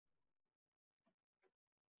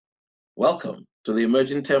Welcome to the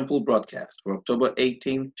Emerging Temple broadcast for October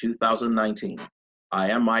 18, 2019.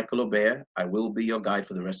 I am Michael Obeah. I will be your guide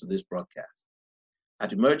for the rest of this broadcast.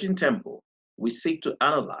 At Emerging Temple, we seek to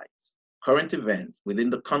analyze current events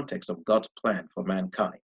within the context of God's plan for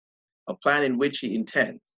mankind, a plan in which He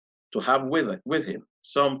intends to have with Him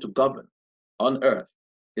some to govern on earth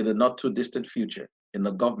in the not too distant future in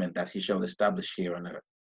the government that He shall establish here on earth.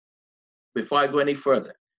 Before I go any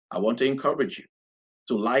further, I want to encourage you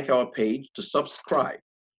to like our page, to subscribe,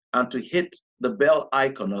 and to hit the bell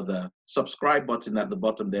icon or the subscribe button at the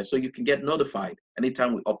bottom there so you can get notified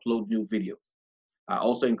anytime we upload new videos. I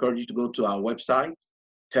also encourage you to go to our website,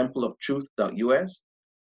 templeoftruth.us,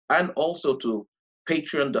 and also to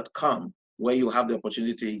patreon.com, where you have the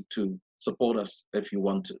opportunity to support us if you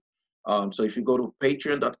want to. So if you go to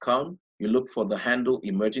patreon.com, you look for the handle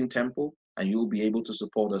Emerging Temple, and you'll be able to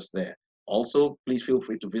support us there. Also, please feel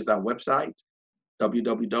free to visit our website,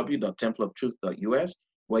 www.templeoftruth.us,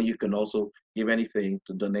 where you can also give anything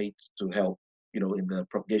to donate to help, in the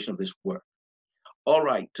propagation of this work. All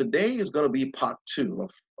right, today is going to be part two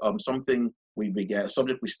of something a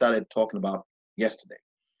subject we started talking about yesterday.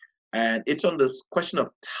 And it's on this question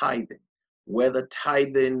of tithing, whether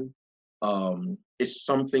tithing is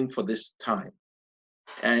something for this time.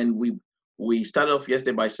 And we started off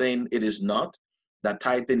yesterday by saying it is not, that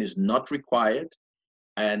tithing is not required,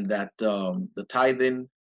 and that the tithing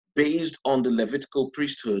based on the Levitical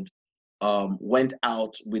priesthood went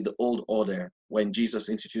out with the old order when Jesus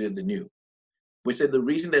instituted the new. We said the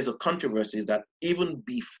reason there's a controversy is that even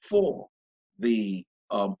before the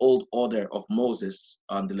old order of Moses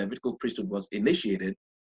and the Levitical priesthood was initiated,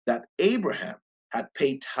 that Abraham had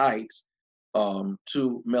paid tithes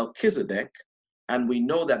to Melchizedek, and we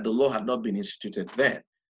know that the law had not been instituted then.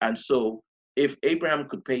 And so if Abraham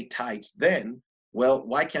could pay tithes then, well,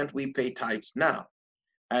 why can't we pay tithes now?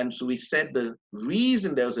 And so we said the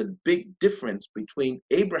reason there's a big difference between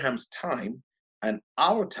Abraham's time and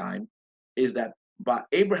our time is that by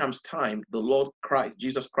Abraham's time, the Lord Christ,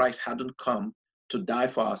 Jesus Christ, hadn't come to die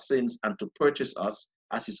for our sins and to purchase us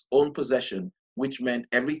as his own possession, which meant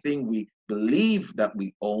everything we believe that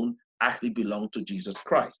we own actually belonged to Jesus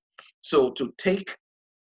Christ. So to take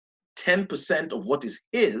 10% of what is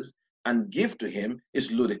his and give to him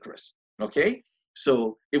is ludicrous, okay?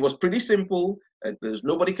 So it was pretty simple. There's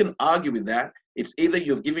nobody can argue with that. It's either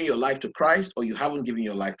you've given your life to Christ or you haven't given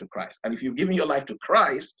your life to Christ. And if you've given your life to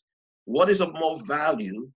Christ, what is of more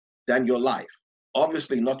value than your life?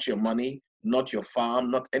 Obviously not your money, not your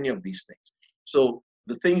farm, not any of these things. So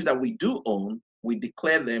the things that we do own, we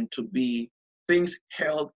declare them to be things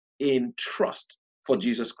held in trust for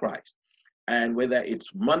Jesus Christ. And whether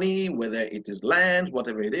it's money, whether it is land,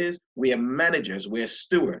 whatever it is, we are managers, we are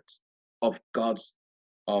stewards of God's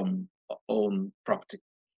own property.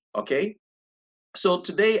 Okay? So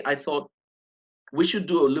today I thought we should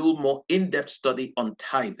do a little more in-depth study on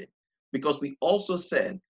tithing, because we also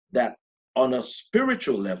said that on a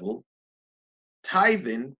spiritual level,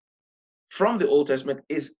 tithing from the Old Testament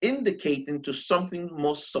is indicating to something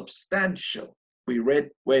more substantial. We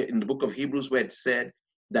read where in the book of Hebrews where it said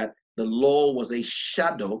that the law was a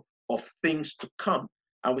shadow of things to come.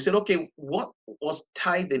 And we said, okay, what was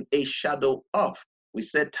tithing a shadow of? We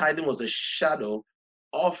said tithing was a shadow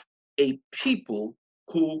of a people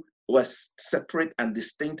who was separate and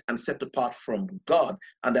distinct and set apart from God,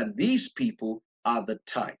 and that these people are the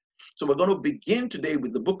tithe. So we're going to begin today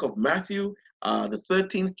with the book of Matthew, the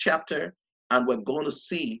 13th chapter, and we're going to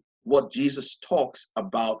see what Jesus talks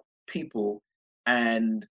about people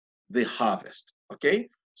and the harvest. Okay,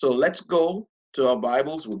 so let's go to our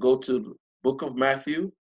Bibles. We'll go to the book of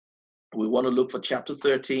Matthew. We want to look for chapter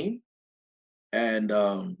 13, and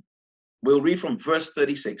we'll read from verse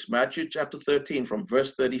 36. Matthew chapter 13 from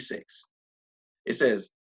verse 36. It says,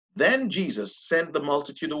 "Then Jesus sent the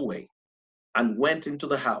multitude away and went into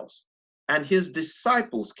the house, and his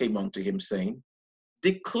disciples came unto him, saying,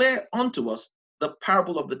 Declare unto us the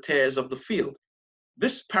parable of the tares of the field."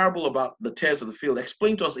 This parable about the tares of the field,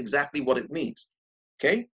 explain to us exactly what it means.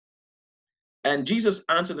 Okay? "And Jesus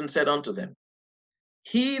answered and said unto them,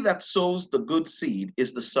 He that sows the good seed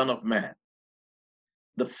is the Son of Man.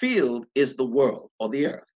 The field is the world or the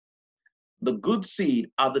earth. The good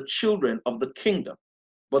seed are the children of the kingdom,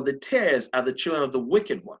 but the tares are the children of the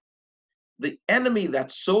wicked one. The enemy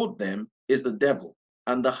that sowed them is the devil,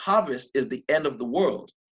 and the harvest is the end of the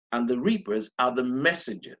world, and the reapers are the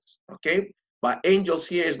messengers." Okay? By angels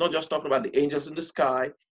here is not just talking about the angels in the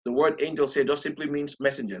sky. The word angels here just simply means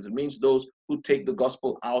messengers. It means those who take the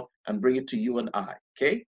gospel out and bring it to you and I.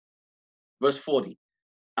 Okay? Verse 40.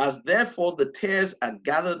 "As therefore the tares are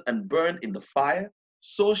gathered and burned in the fire,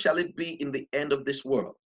 so shall it be in the end of this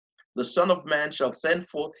world. The Son of Man shall send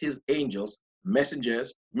forth his angels,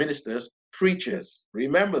 messengers, ministers, preachers.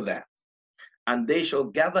 Remember that. And they shall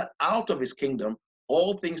gather out of his kingdom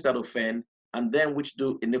all things that offend, and them which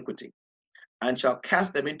do iniquity, and shall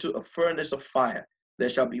cast them into a furnace of fire. There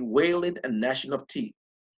shall be wailing and gnashing of teeth.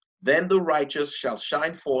 Then the righteous shall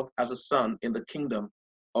shine forth as a sun in the kingdom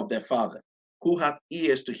of their Father. Who hath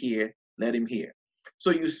ears to hear, let him hear.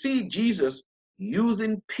 So you see Jesus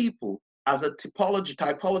using people as a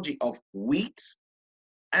typology of wheat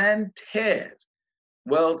and tares.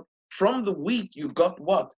 Well, from the wheat, you got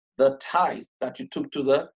what? The tithe that you took to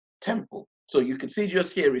the temple. So you can see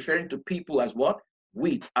just here referring to people as what?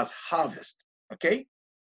 Wheat, as harvest. Okay?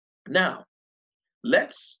 Now,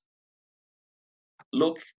 let's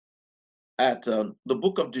look at the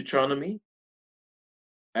book of Deuteronomy,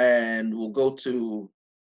 and we'll go to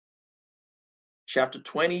chapter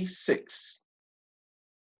 26.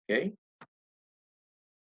 Okay?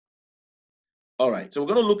 All right, so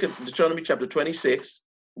we're going to look at Deuteronomy chapter 26.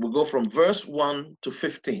 We'll go from verse 1 to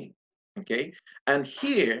 15. Okay? And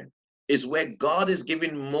here is where God is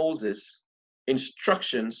giving Moses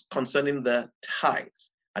instructions concerning the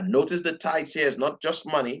tithes. And notice the tithes here is not just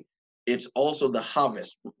money, it's also the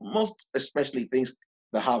harvest. Most especially things,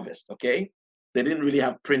 the harvest. Okay? They didn't really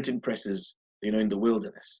have printing presses, in the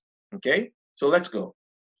wilderness. Okay? So let's go.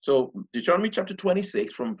 So Deuteronomy chapter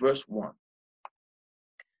 26 from verse 1.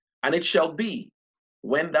 And it shall be,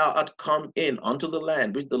 when thou art come in unto the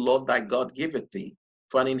land which the Lord thy God giveth thee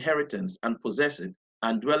for an inheritance, and possess it,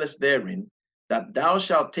 and dwellest therein, that thou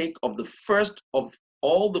shalt take of the first of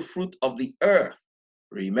all the fruit of the earth.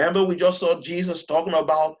 Remember, we just saw Jesus talking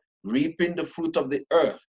about reaping the fruit of the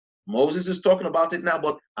earth. Moses is talking about it now,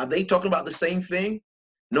 but are they talking about the same thing?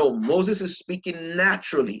 No, Moses is speaking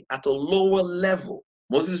naturally at a lower level.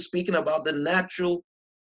 Moses is speaking about the natural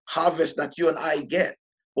harvest that you and I get.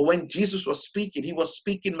 But when Jesus was speaking, he was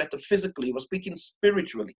speaking metaphysically, he was speaking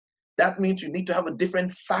spiritually. That means you need to have a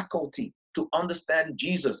different faculty to understand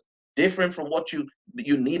Jesus, different from what you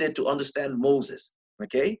needed to understand Moses.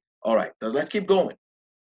 Okay? All right, so let's keep going.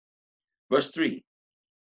 Verse 3.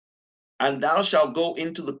 And thou shalt go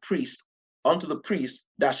into the priest, unto the priest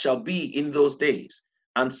that shall be in those days,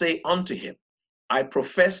 and say unto him, I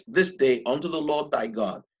profess this day unto the Lord thy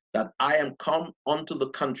God, that I am come unto the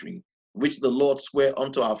country which the Lord sware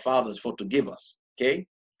unto our fathers for to give us. Okay?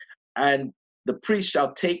 And the priest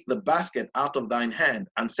shall take the basket out of thine hand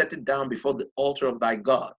and set it down before the altar of thy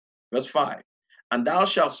God. Verse 5. And thou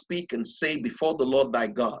shalt speak and say before the Lord thy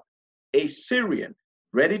God, a Syrian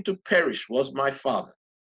ready to perish was my father.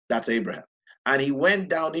 That's Abraham. And he went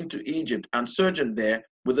down into Egypt and sojourned there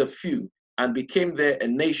with a few, and became there a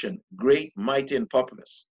nation, great, mighty, and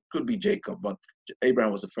populous. Could be Jacob, but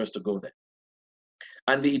Abraham was the first to go there.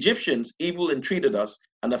 And the Egyptians evil entreated us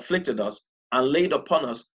and afflicted us, and laid upon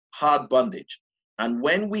us hard bondage. And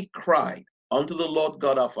when we cried unto the Lord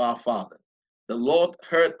God of our father, the Lord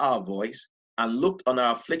heard our voice, and looked on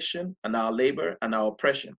our affliction and our labor and our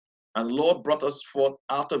oppression. And the Lord brought us forth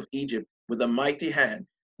out of Egypt with a mighty hand,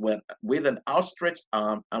 with an outstretched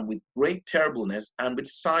arm, and with great terribleness, and with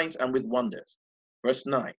signs and with wonders. Verse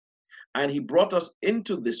 9. And he brought us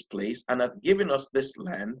into this place, and hath given us this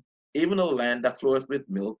land, even a land that floweth with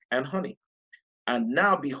milk and honey. And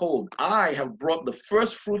now, behold, I have brought the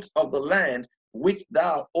first fruits of the land, which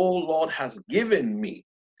thou, O Lord, hast given me.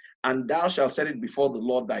 And thou shalt set it before the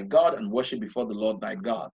Lord thy God, and worship before the Lord thy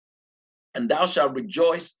God. And thou shalt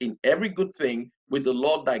rejoice in every good thing which the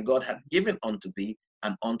Lord thy God hath given unto thee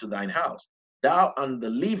and unto thine house, thou and the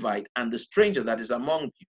Levite and the stranger that is among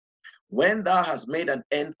you. When thou hast made an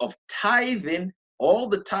end of tithing all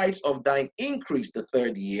the tithes of thine increase the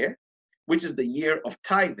third year, which is the year of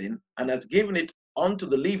tithing, and hast given it unto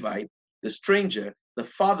the Levite, the stranger, the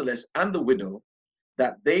fatherless, and the widow,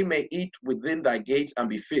 that they may eat within thy gates and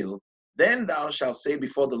be filled, then thou shalt say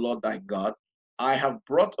before the Lord thy God, I have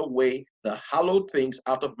brought away the hallowed things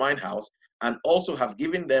out of mine house, and also have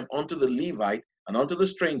given them unto the Levite, and unto the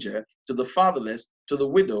stranger, to the fatherless, to the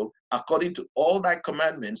widow, according to all thy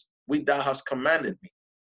commandments which thou hast commanded me.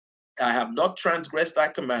 I have not transgressed thy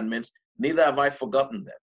commandments, neither have I forgotten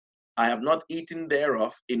them. I have not eaten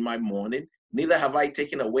thereof in my mourning, neither have I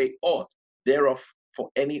taken away aught thereof for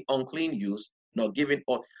any unclean use, nor given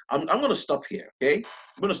aught. I'm going to stop here, okay?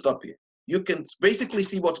 I'm going to stop here. You can basically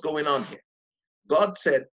see what's going on here. God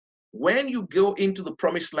said, when you go into the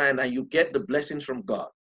promised land and you get the blessings from God,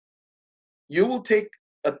 you will take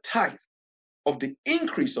a tithe of the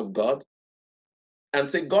increase of God and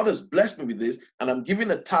say, God has blessed me with this, and I'm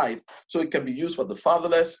giving a tithe so it can be used for the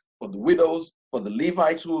fatherless, for the widows, for the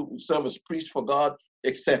Levites who serve as priests for God,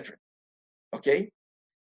 etc. Okay?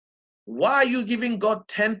 Why are you giving God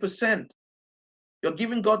 10%? You're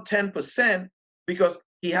giving God 10% because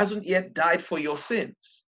he hasn't yet died for your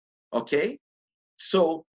sins. Okay?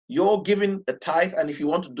 So you're giving a tithe, and if you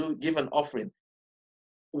want to give an offering.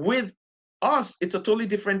 With us, it's a totally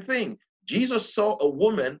different thing. Jesus saw a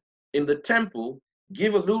woman in the temple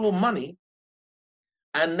give a little money,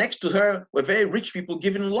 and next to her were very rich people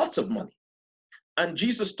giving lots of money. And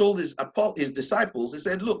Jesus told his disciples, he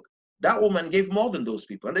said, look, that woman gave more than those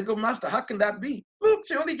people. And they go, Master, how can that be? Look,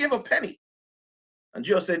 she only gave a penny. And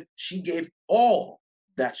Jesus said, she gave all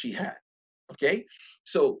that she had. Okay?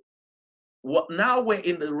 So what now we're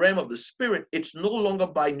in the realm of the spirit, it's no longer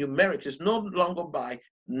by numerics, it's no longer by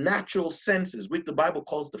natural senses, which the Bible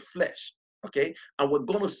calls the flesh. Okay? And we're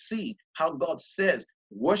going to see how God says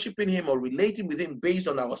worshiping him or relating with him based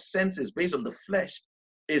on our senses, based on the flesh,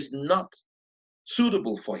 is not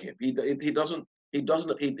suitable for him. He doesn't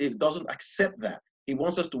accept that. He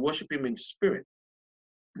wants us to worship him in spirit.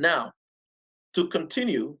 Now, to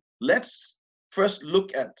continue, let's first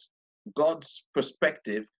look at God's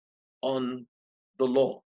perspective on the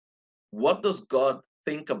law. What does God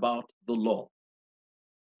think about the law?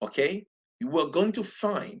 Okay? You are going to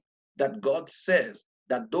find that God says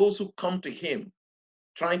that those who come to him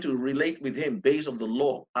trying to relate with him based on the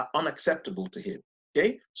law are unacceptable to him.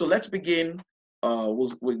 Okay? So let's begin.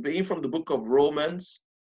 We'll begin from the book of Romans,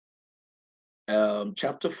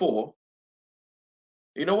 chapter 4.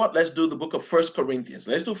 You know what? Let's do the book of 1 Corinthians.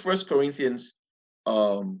 Let's do 1 Corinthians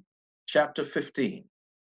chapter 15.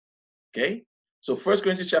 Okay? So 1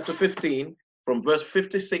 Corinthians chapter 15 from verse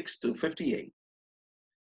 56 to 58.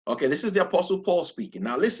 Okay, this is the Apostle Paul speaking.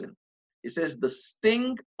 Now listen. It says the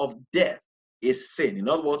sting of death is sin. In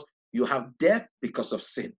other words, you have death because of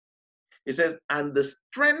sin. It says, and the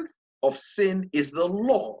strength of sin is the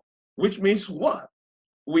law, which means what?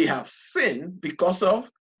 We have sin because of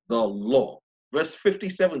the law. Verse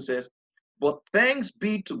 57 says, but thanks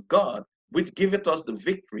be to God, which giveth us the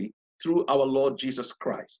victory through our Lord Jesus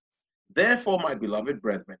Christ. Therefore, my beloved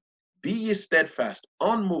brethren, be ye steadfast,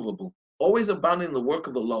 unmovable, always abounding in the work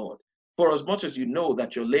of the Lord, for as much as you know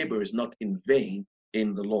that your labor is not in vain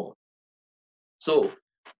in the Lord. So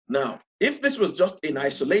now, if this was just in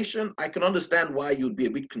isolation, I can understand why you'd be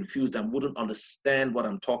a bit confused and wouldn't understand what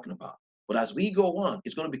I'm talking about. But as we go on,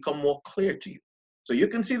 it's going to become more clear to you. So you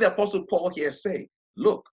can see the Apostle Paul here say,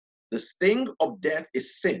 look, the sting of death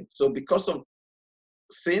is sin. So because of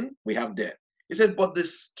sin, we have death. He said, but the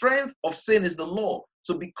strength of sin is the law.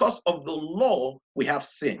 So because of the law, we have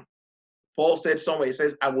sin. Paul said somewhere, he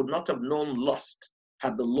says, I would not have known lust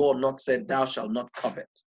had the law not said, thou shalt not covet.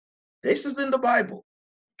 This is in the Bible.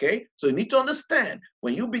 Okay, so you need to understand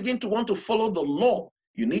when you begin to want to follow the law,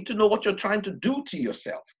 you need to know what you're trying to do to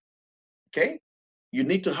yourself. Okay, you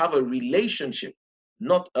need to have a relationship,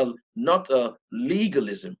 not a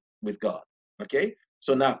legalism with God. Okay,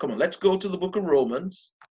 so now come on, let's go to the book of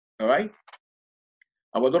Romans. All right,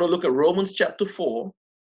 and we're going to look at Romans chapter 4,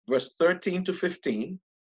 verse 13 to 15,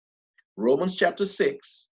 Romans chapter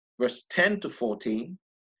 6, verse 10 to 14,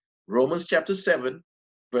 Romans chapter 7,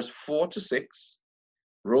 verse 4 to 6.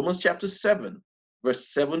 Romans chapter 7,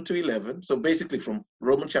 verse 7 to 11. So basically from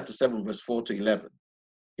Romans chapter 7, verse 4 to 11.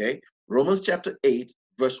 Okay. Romans chapter 8,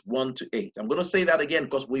 verse 1 to 8. I'm going to say that again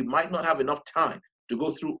because we might not have enough time to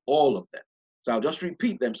go through all of them. So I'll just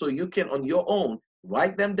repeat them so you can on your own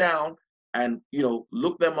write them down and,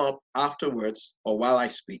 look them up afterwards or while I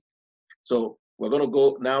speak. So we're going to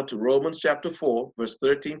go now to Romans chapter 4, verse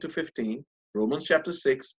 13 to 15. Romans chapter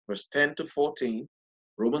 6, verse 10 to 14.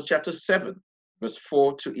 Romans chapter 7, verse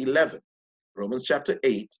 4 to 11. Romans chapter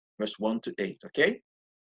 8, verse 1 to 8. Okay?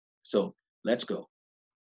 So let's go.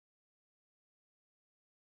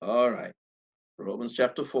 All right. Romans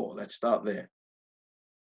chapter 4. Let's start there.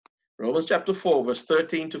 Romans chapter 4, verse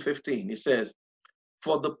 13 to 15. It says,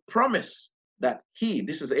 for the promise that he,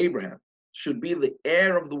 this is Abraham, should be the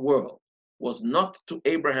heir of the world was not to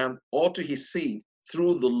Abraham or to his seed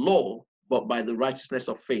through the law, but by the righteousness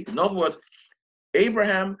of faith. In other words,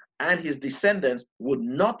 Abraham and his descendants would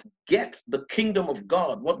not get the kingdom of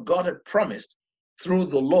God, what God had promised, through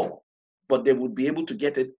the law, but they would be able to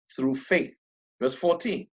get it through faith. Verse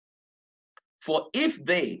 14, for if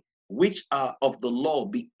they which are of the law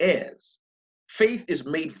be heirs, faith is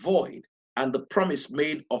made void, and the promise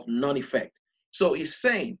made of none effect. So he's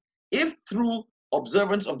saying, if through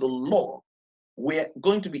observance of the law, we're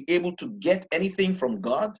going to be able to get anything from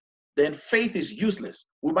God, then faith is useless.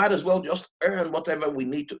 We might as well just earn whatever we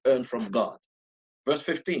need to earn from God. Verse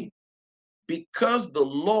 15, because the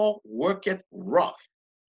law worketh wrath,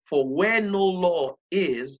 for where no law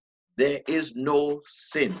is, there is no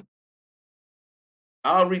sin.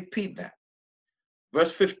 I'll repeat that.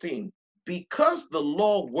 Verse 15, because the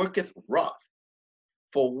law worketh wrath,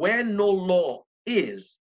 for where no law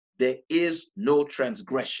is, there is no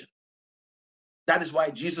transgression. That is why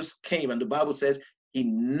Jesus came, and the Bible says he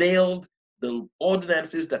nailed the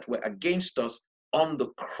ordinances that were against us on the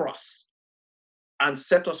cross and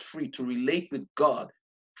set us free to relate with God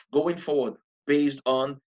going forward based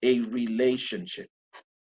on a relationship.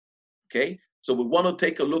 Okay, so we want to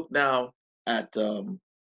take a look now at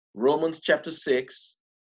Romans chapter 6,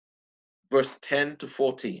 verse 10 to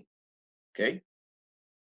 14. Okay,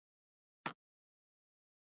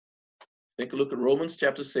 take a look at Romans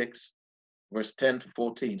chapter 6, verse 10 to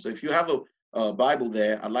 14. So if you have a Bible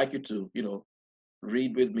there, I'd like you to,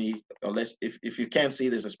 read with me, unless if you can't see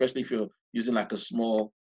this, especially if you're using like a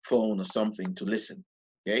small phone or something to listen.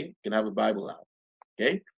 Okay, you can have a Bible out.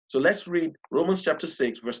 Okay, so let's read Romans chapter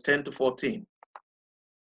 6, verse 10 to 14.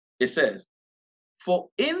 It says, for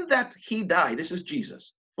in that he died, this is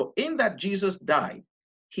Jesus, for in that Jesus died,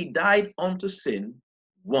 he died unto sin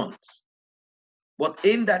once. But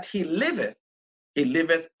in that he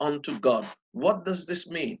liveth unto God. What does this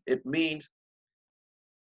mean? It means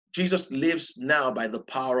Jesus lives now by the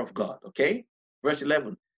power of God, okay? Verse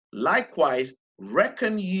 11, likewise,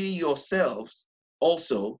 reckon ye yourselves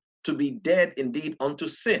also to be dead indeed unto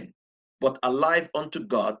sin, but alive unto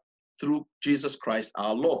God through Jesus Christ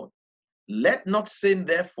our Lord. Let not sin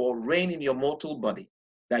therefore reign in your mortal body,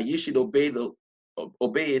 that ye should obey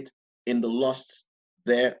it in the lusts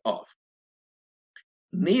thereof.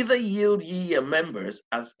 Neither yield ye your members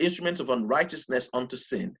as instruments of unrighteousness unto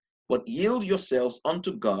sin, but yield yourselves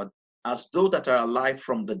unto God as though that are alive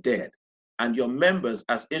from the dead, and your members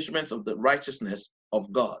as instruments of the righteousness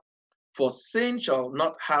of God. For sin shall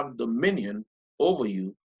not have dominion over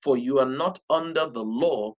you, for you are not under the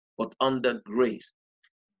law, but under grace.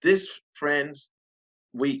 This, friends,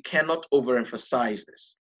 we cannot overemphasize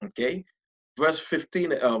this. Okay? Verse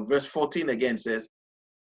 14 again says,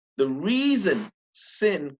 the reason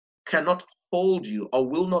sin cannot hold you or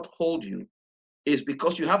will not hold you is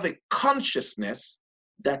because you have a consciousness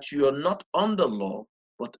that you are not under law,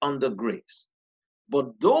 but under grace.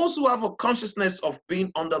 But those who have a consciousness of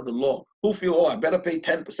being under the law, who feel, oh, I better pay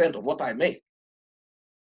 10% of what I make,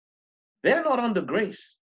 they're not under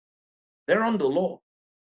grace. They're under law.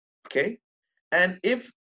 Okay? And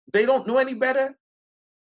if they don't know any better,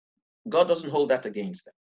 God doesn't hold that against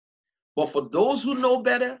them. But for those who know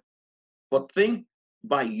better, but think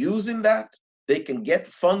by using that, they can get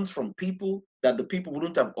funds from people that the people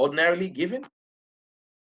wouldn't have ordinarily given,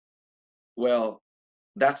 well,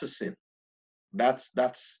 that's a sin. That's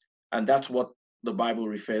what the Bible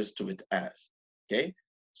refers to it as. Okay,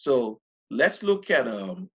 so let's look at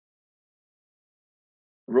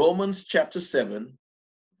Romans chapter 7,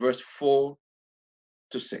 verse 4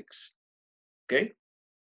 to 6. Okay,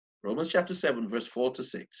 Romans chapter 7, verse 4 to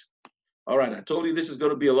 6. All right, I told you this is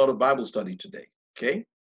going to be a lot of Bible study today. Okay,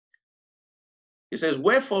 it says,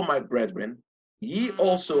 wherefore, my brethren, ye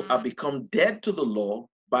also are become dead to the law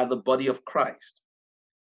by the body of Christ.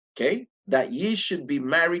 Okay, that ye should be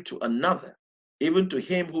married to another, even to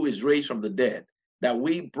him who is raised from the dead, that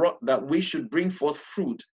we should bring forth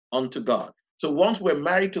fruit unto God. So once we're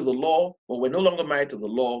married to the law, but we're no longer married to the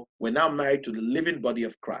law, we're now married to the living body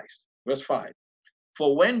of Christ. Verse 5.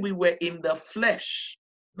 For when we were in the flesh,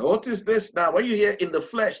 notice this now, when you hear in the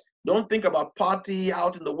flesh, don't think about party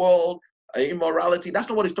out in the world, immorality. That's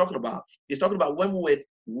not what he's talking about. He's talking about when we were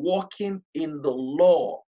walking in the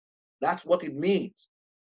law. That's what it means.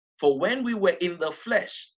 For when we were in the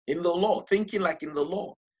flesh, in the law, thinking like in the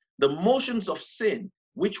law, the motions of sin,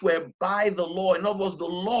 which were by the law, in other words, the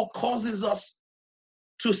law causes us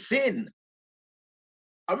to sin.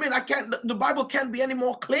 I mean, the Bible can't be any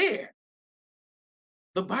more clear.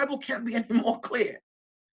 The Bible can't be any more clear.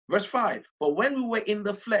 Verse 5, for when we were in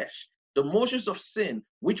the flesh, the motions of sin,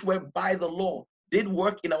 which were by the law, did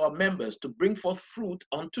work in our members to bring forth fruit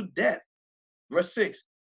unto death. Verse 6,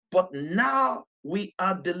 but now we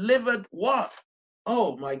are delivered what?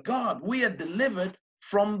 Oh my God, we are delivered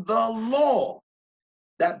from the law,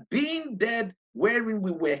 that being dead wherein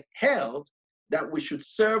we were held, that we should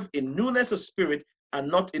serve in newness of spirit and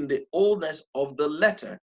not in the oldness of the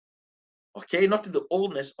letter. Okay, not in the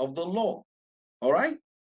oldness of the law. All right,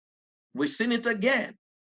 we sin it again.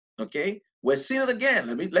 Okay, we're seeing it again.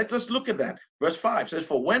 Let us look at that. Verse 5 says,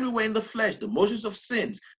 for when we were in the flesh, the motions of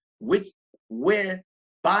sins, which were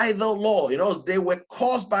by the law, they were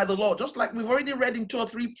caused by the law, just like we've already read in 2 or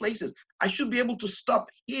 3 places. I should be able to stop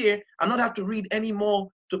here and not have to read any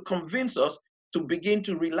more to convince us to begin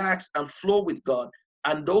to relax and flow with God.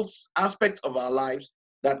 And those aspects of our lives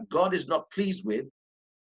that God is not pleased with,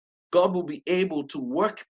 God will be able to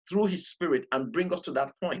work through his Spirit and bring us to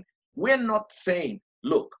that point. We're not saying,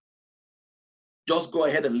 look, just go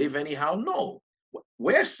ahead and live anyhow. No,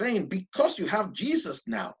 we're saying because you have Jesus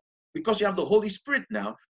now, because you have the Holy Spirit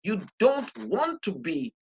now, you don't want to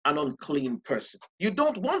be an unclean person. You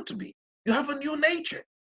don't want to be. You have a new nature.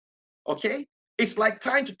 Okay? It's like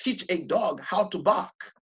trying to teach a dog how to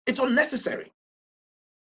bark. It's unnecessary.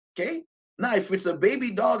 Okay? Now, if it's a baby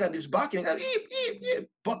dog and it's barking, and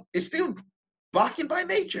but it's still barking by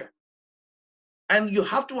nature. And you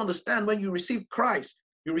have to understand, when you receive Christ,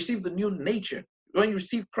 you receive the new nature. When you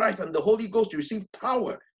receive Christ and the Holy Ghost, you receive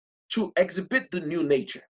power to exhibit the new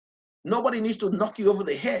nature. Nobody needs to knock you over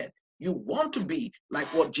the head. You want to be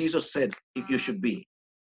like what Jesus said you should be.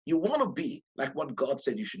 You want to be like what God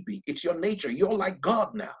said you should be. It's your nature. You're like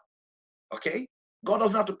God now. Okay? God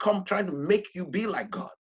doesn't have to come trying to make you be like God.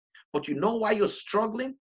 But you know why you're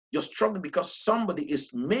struggling? You're struggling because somebody is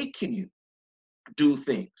making you do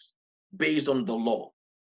things based on the law.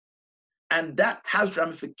 And that has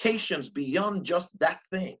ramifications beyond just that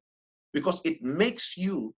thing, because it makes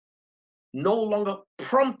you no longer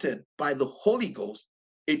prompted by the Holy Ghost.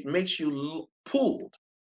 It makes you pulled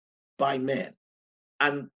by men.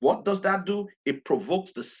 And what does that do? It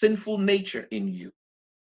provokes the sinful nature in you.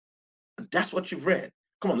 And that's what you've read.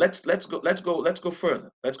 Come on, let's go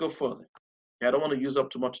further. Let's go further. Yeah, I don't want to use up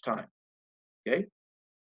too much time. Okay?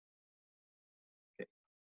 Okay.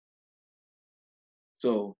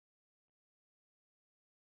 So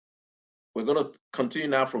we're going to continue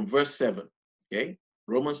now from verse 7. Okay?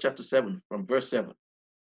 Romans chapter 7, from verse 7.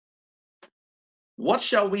 What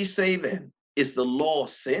shall we say then? Is the law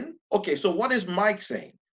sin? Okay, so what is Mike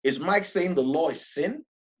saying? Is Mike saying the law is sin?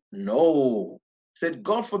 No. Said,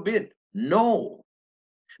 God forbid. No.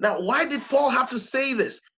 Now, why did Paul have to say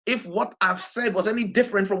this if what I've said was any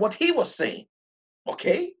different from what he was saying?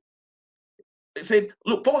 Okay? He said,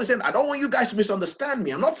 look, Paul is saying, I don't want you guys to misunderstand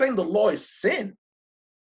me. I'm not saying the law is sin.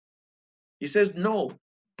 He says, no,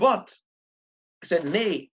 but, he said,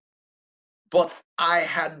 nay, but I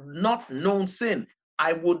had not known sin.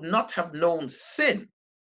 I would not have known sin,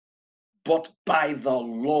 but by the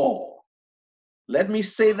law. Let me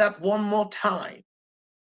say that one more time.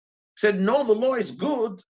 He said, no, the law is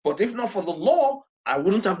good, but if not for the law, I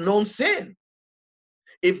wouldn't have known sin.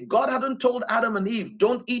 If God hadn't told Adam and Eve,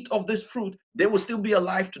 don't eat of this fruit, they would still be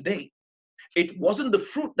alive today. It wasn't the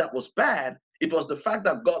fruit that was bad. It was the fact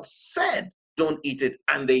that God said, don't eat it,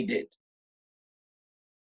 and they did.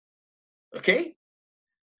 Okay?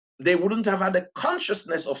 They wouldn't have had a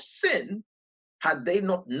consciousness of sin had they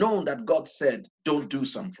not known that God said, don't do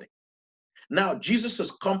something. Now, Jesus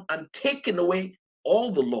has come and taken away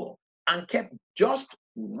all the law and kept just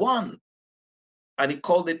one. And he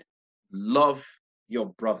called it, love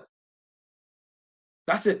your brother.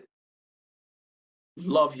 That's it.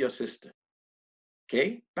 Love your sister.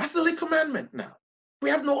 Okay? That's the only commandment now.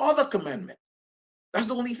 We have no other commandment. That's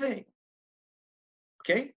the only thing.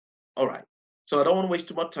 Okay? All right. So I don't want to waste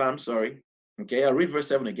too much time. Sorry. Okay, I'll read verse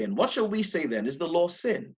 7 again. What shall we say then? Is the law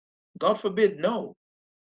sin? God forbid, no.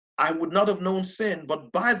 I would not have known sin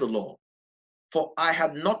but by the law. For I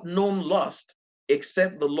had not known lust,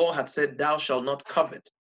 except the law had said, thou shalt not covet.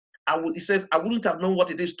 He says, I wouldn't have known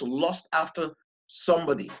what it is to lust after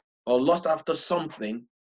somebody or lust after something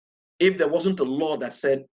if there wasn't a law that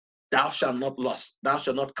said, thou shalt not lust, thou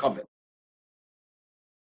shalt not covet.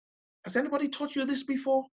 Has anybody taught you this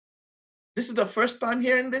before? This is the first time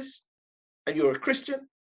hearing this? And you're a Christian,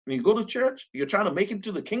 and you go to church, you're trying to make it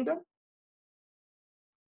to the kingdom?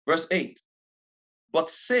 Verse 8, but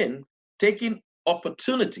sin, taking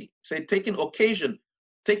opportunity, say taking occasion,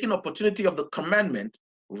 taking opportunity of the commandment,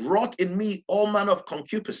 wrought in me all manner of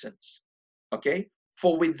concupiscence. Okay?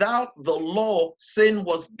 For without the law, sin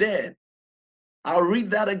was dead. I'll read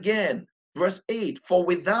that again. Verse 8, for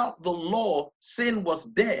without the law, sin was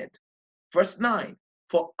dead. Verse 9,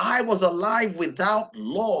 for I was alive without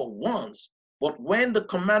law once, but when the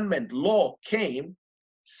commandment law came,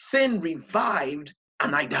 sin revived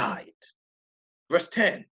and I died. Verse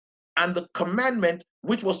 10, and the commandment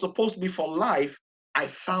which was supposed to be for life, I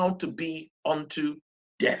found to be unto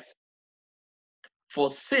death. For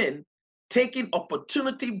sin, taking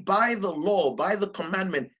opportunity by the law, by the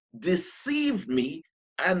commandment, deceived me,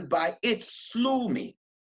 and by it slew me.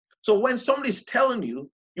 So when somebody's telling you,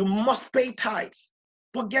 you must pay tithes,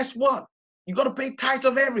 but guess what? You got to pay tithes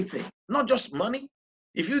of everything, not just money.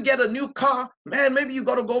 If you get a new car, man, maybe you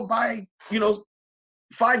got to go buy,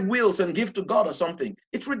 5 wheels and give to God or something.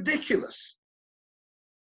 It's ridiculous.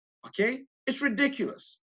 Okay? It's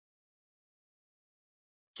ridiculous.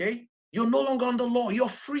 Okay? You're no longer under law. You're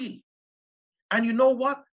free. And you know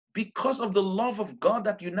what? Because of the love of God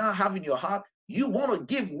that you now have in your heart, you want to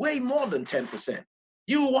give way more than 10%.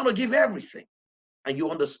 You want to give everything. And you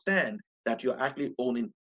understand that you're actually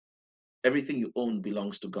owning everything you own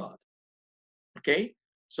belongs to God. Okay?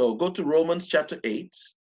 So go to Romans chapter 8.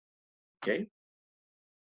 Okay?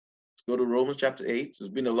 Let's go to Romans chapter 8.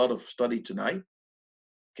 There's been a lot of study tonight.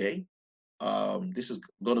 Okay? This is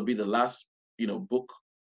going to be the last, book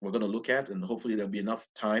we're going to look at, and hopefully there'll be enough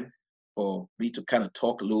time for me to kind of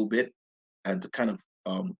talk a little bit and to kind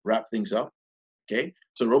of wrap things up. Okay,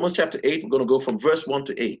 so Romans chapter 8, we're going to go from verse 1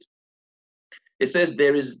 to 8. It says,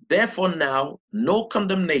 there is therefore now no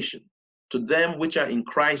condemnation to them which are in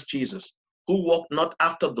Christ Jesus, who walk not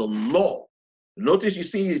after the law. Notice, you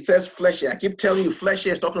see, it says flesh here. I keep telling you, flesh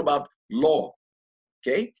here is talking about law.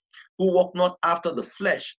 Okay, who walk not after the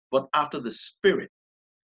flesh, but after the Spirit.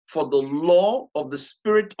 For the law of the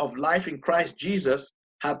Spirit of life in Christ Jesus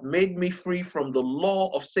hath made me free from the law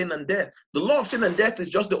of sin and death. The law of sin and death is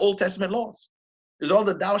just the Old Testament laws. It's all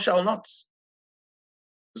the thou shalt nots.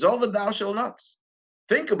 It's all the thou shalt nots.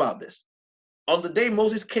 Think about this. On the day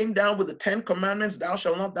Moses came down with the 10 commandments, thou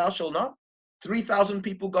shalt not, 3,000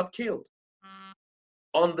 people got killed.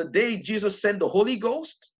 On the day Jesus sent the Holy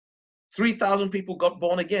Ghost, 3,000 people got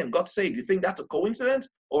born again, got saved. You think that's a coincidence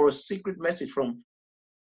or a secret message from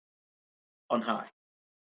on high?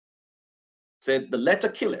 Said, the letter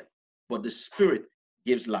killeth, but the Spirit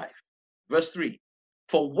gives life. Verse 3,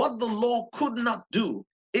 for what the law could not do,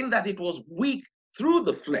 in that it was weak through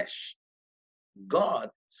the flesh, God,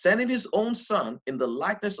 sending his own Son in the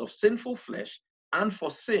likeness of sinful flesh, and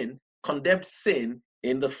for sin, condemned sin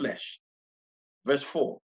in the flesh. Verse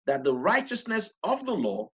 4, that the righteousness of the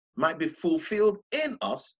law might be fulfilled in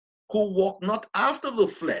us, who walk not after the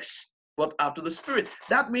flesh, but after the Spirit.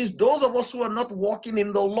 That means those of us who are not walking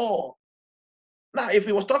in the law. Now, if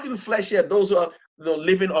he was talking flesh here, those who are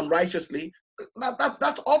living unrighteously,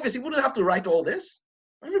 that's obvious. He wouldn't have to write all this.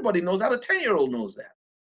 Everybody knows that. A 10-year-old knows that.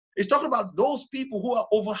 It's talking about those people who are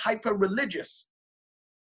over hyper religious.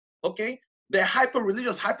 Okay? They're hyper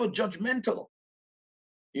religious, hyper judgmental.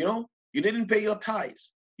 You didn't pay your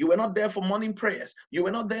tithes. You were not there for morning prayers. You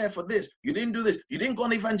were not there for this. You didn't do this. You didn't go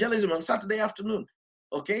on evangelism on Saturday afternoon.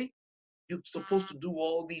 Okay? You're supposed to do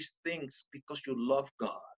all these things because you love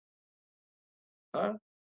God. Huh?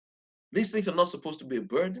 These things are not supposed to be a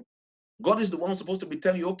burden. God is the one supposed to be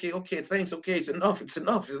telling you, okay, thanks, okay, it's enough.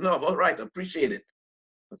 All right, appreciate it.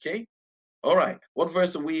 Okay? All right. What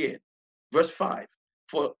verse are we in? Verse 5.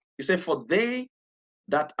 For he said, for they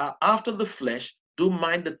that are after the flesh do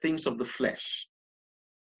mind the things of the flesh,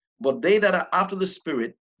 but they that are after the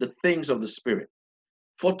Spirit, the things of the Spirit.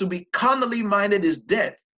 For to be carnally minded is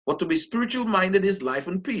death, but to be spiritual minded is life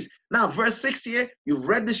and peace. Now, verse 6 here, you've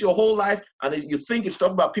read this your whole life, and you think it's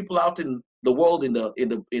talking about people out in the world, in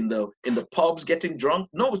the pubs getting drunk.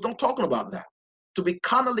 No, it's not talking about that. To be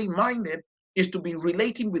carnally minded is to be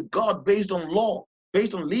relating with God based on law,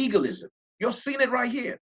 based on legalism. You're seeing it right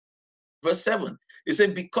here. Verse 7, it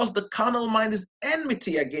said, because the carnal mind is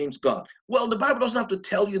enmity against God. Well, the Bible doesn't have to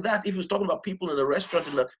tell you that if it's talking about people in a restaurant,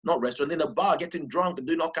 in a bar, getting drunk and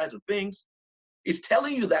doing all kinds of things. It's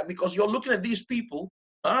telling you that because you're looking at these people,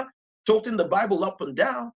 toting the Bible up and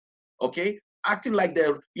down, okay, acting like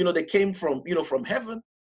they came from heaven.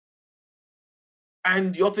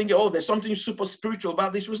 And you're thinking, oh, there's something super spiritual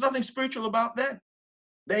about this. There's nothing spiritual about them.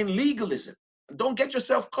 They're in legalism. Don't get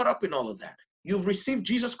yourself caught up in all of that. You've received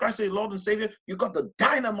Jesus Christ as your Lord and Savior. You got the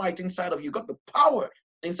dynamite inside of you. You got the power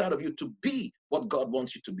inside of you to be what God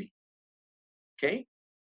wants you to be. Okay?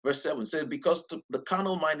 Verse 7 says, because the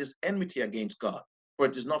carnal mind is enmity against God, for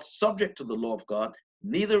it is not subject to the law of God,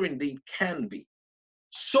 neither indeed can be.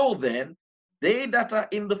 So then, they that are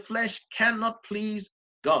in the flesh cannot please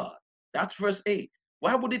God. That's verse 8.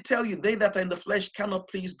 Why would it tell you they that are in the flesh cannot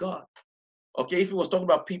please God? Okay, if it was talking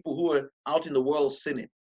about people who are out in the world sinning,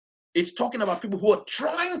 it's talking about people who are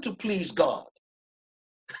trying to please God.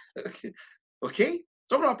 Okay?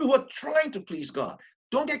 Talking about people who are trying to please God.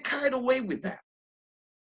 Don't get carried away with that.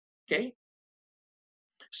 Okay?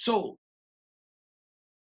 So,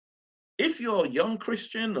 if you're a young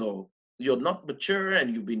Christian or you're not mature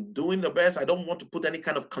and you've been doing the best, I don't want to put any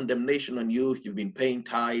kind of condemnation on you. You've been paying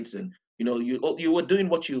tithes and you were doing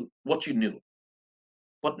what you knew.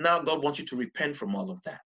 But now God wants you to repent from all of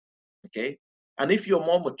that. Okay? And if you're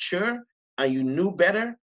more mature and you knew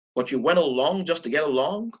better, but you went along just to get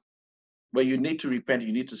along, well, you need to repent.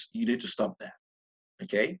 You need to stop that.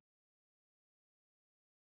 Okay?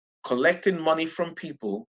 Collecting money from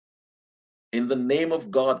people in the name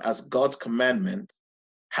of God as God's commandment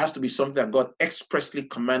has to be something that God expressly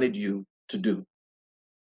commanded you to do.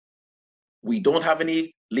 We don't have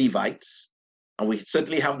any Levites, and we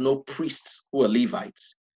certainly have no priests who are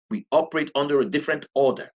Levites. We operate under a different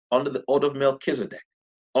order, under the order of Melchizedek,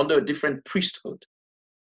 under a different priesthood.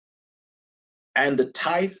 And the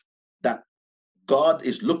tithe that God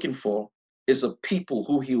is looking for is a people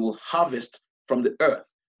who he will harvest from the earth,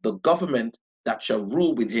 the government that shall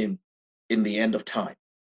rule with him in the end of time.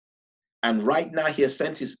 And right now, he has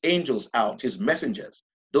sent his angels out, his messengers,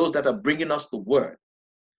 those that are bringing us the word,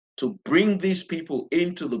 to bring these people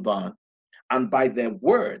into the barn, and by their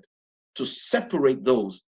word, to separate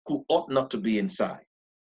those who ought not to be inside.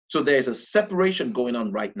 So there's a separation going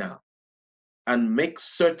on right now. And make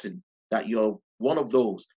certain that you're one of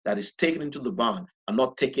those that is taken into the barn and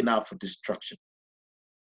not taken out for destruction.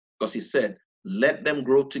 Because he said, let them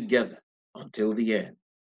grow together until the end.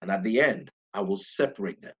 And at the end, I will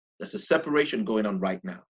separate them. There's a separation going on right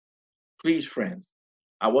now. Please, friends,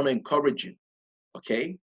 I want to encourage you,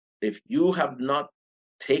 okay? If you have not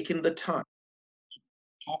taken the time to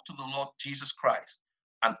talk to the Lord Jesus Christ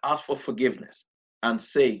and ask for forgiveness and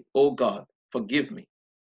say, oh God, forgive me.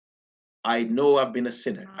 I know I've been a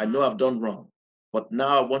sinner. I know I've done wrong. But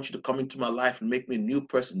now I want you to come into my life and make me a new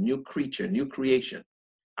person, new creature, new creation.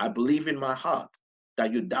 I believe in my heart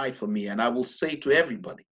that you died for me. And I will say to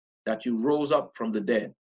everybody that you rose up from the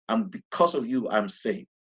dead. And because of you, I'm saved.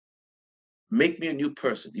 Make me a new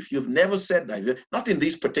person. If you've never said that, not in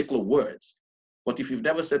these particular words, but if you've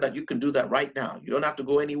never said that, you can do that right now. You don't have to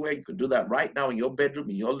go anywhere. You can do that right now in your bedroom,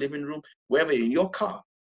 in your living room, wherever, in your car.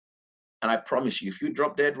 And I promise you, if you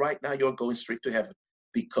drop dead right now, you're going straight to heaven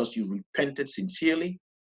because you repented sincerely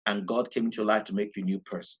and God came into your life to make you a new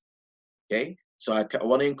person. Okay? So I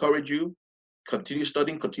want to encourage you, continue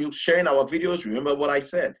studying, continue sharing our videos. Remember what I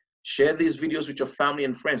said. Share these videos with your family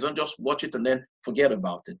and friends. Don't just watch it and then forget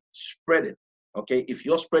about it. Spread it. Okay? If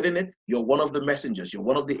you're spreading it, you're one of the messengers. You're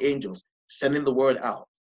one of the angels sending the word out.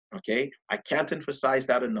 Okay? I can't emphasize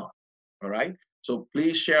that enough. All right? So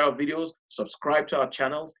please share our videos, subscribe to our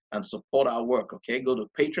channels, and support our work, okay? Go to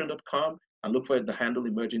patreon.com and look for the handle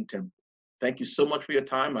Emerging Temple. Thank you so much for your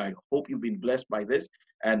time. I hope you've been blessed by this.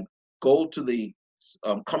 And go to the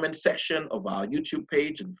comment section of our YouTube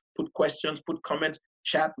page and put questions, put comments,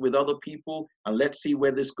 chat with other people, and let's see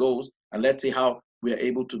where this goes. And let's see how we are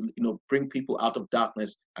able to, bring people out of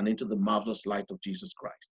darkness and into the marvelous light of Jesus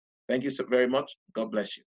Christ. Thank you so very much. God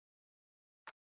bless you.